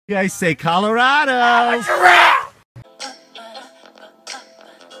You guys say Colorado.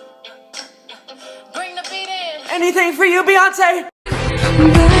 Bring the beat in. Anything for you, Beyonce?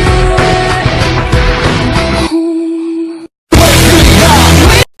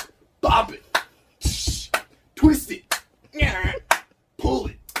 Bop it. Twist it. Pull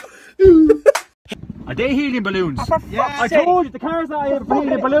it. Are they helium balloons? Oh, Yeah, I told you the car's not able for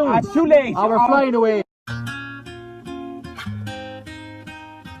helium balloons. It's too late. Oh, we're flying away.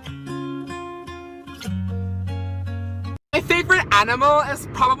 My favorite animal is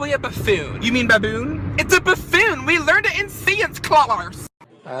probably a buffoon. You mean baboon? It's a buffoon! We learned it in science class!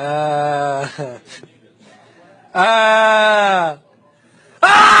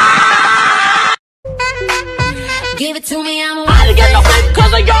 Give it to me, I'm I didn't get no sleep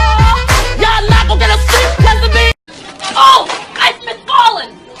because of y'all! Y'all not gonna get a sleep because of me! Oh! I've been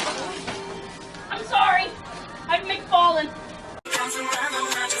fallen! I'm sorry. I've been fallen.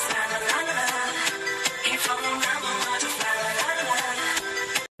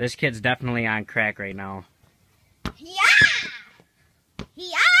 This kid's definitely on crack right now.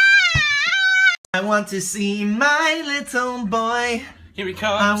 I want to see my little boy. Here he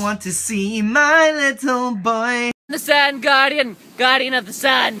comes. I want to see my little boy. The Sand Guardian, Guardian of the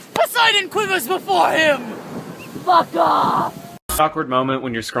Sand. Poseidon quivers before him! Fuck off! Awkward moment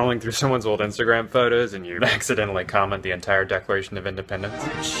when you're scrolling through someone's old Instagram photos and you accidentally comment the entire Declaration of Independence.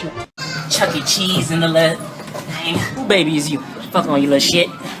 Chuck E. Cheese in the lip. Who baby is you? Fuck on you little shit.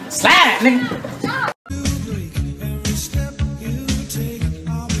 Slide, nigga.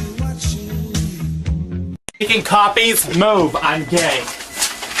 Making copies? Move, I'm gay.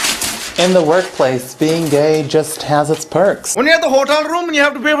 In the workplace, being gay just has its perks. When you're at the hotel room and you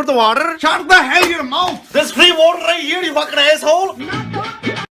have to pay for the water, shut the hell your mouth! There's free water right here, you fucking asshole!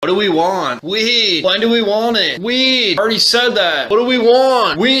 What do we want? Weed. When do we want it? Weed. I already said that. What do we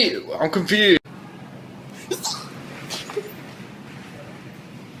want? Weed. I'm confused.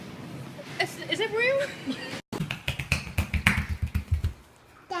 Is it real?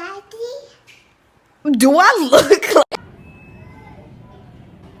 Do I look like...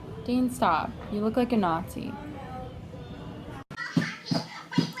 Dean, stop. You look like a Nazi.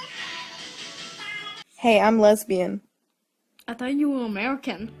 Hey, I'm lesbian. I thought you were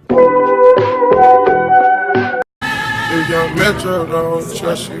American.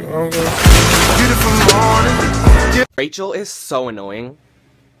 Rachel is so annoying.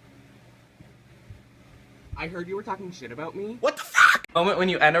 I heard you were talking shit about me. What the fuck? Moment when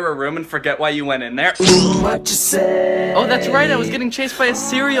you enter a room and forget why you went in there. What you say? Oh, that's right, I was getting chased by a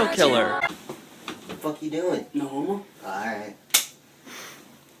serial killer. What the fuck you doing? No homo. Alright.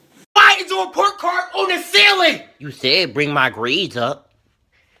 Why is there a report card on the ceiling? You said bring my grades up.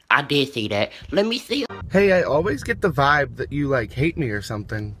 I did say that. Let me see. Hey, I always get the vibe that you, like, hate me or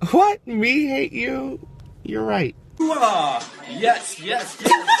something. What? Me hate you? You're right. Yes, yes, yes,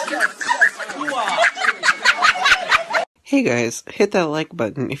 yes, yes. Hey guys, hit that like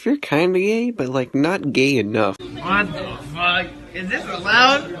button if you're kinda gay, but like not gay enough. What the fuck? Is this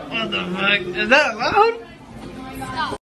allowed? What the fuck? Is that allowed?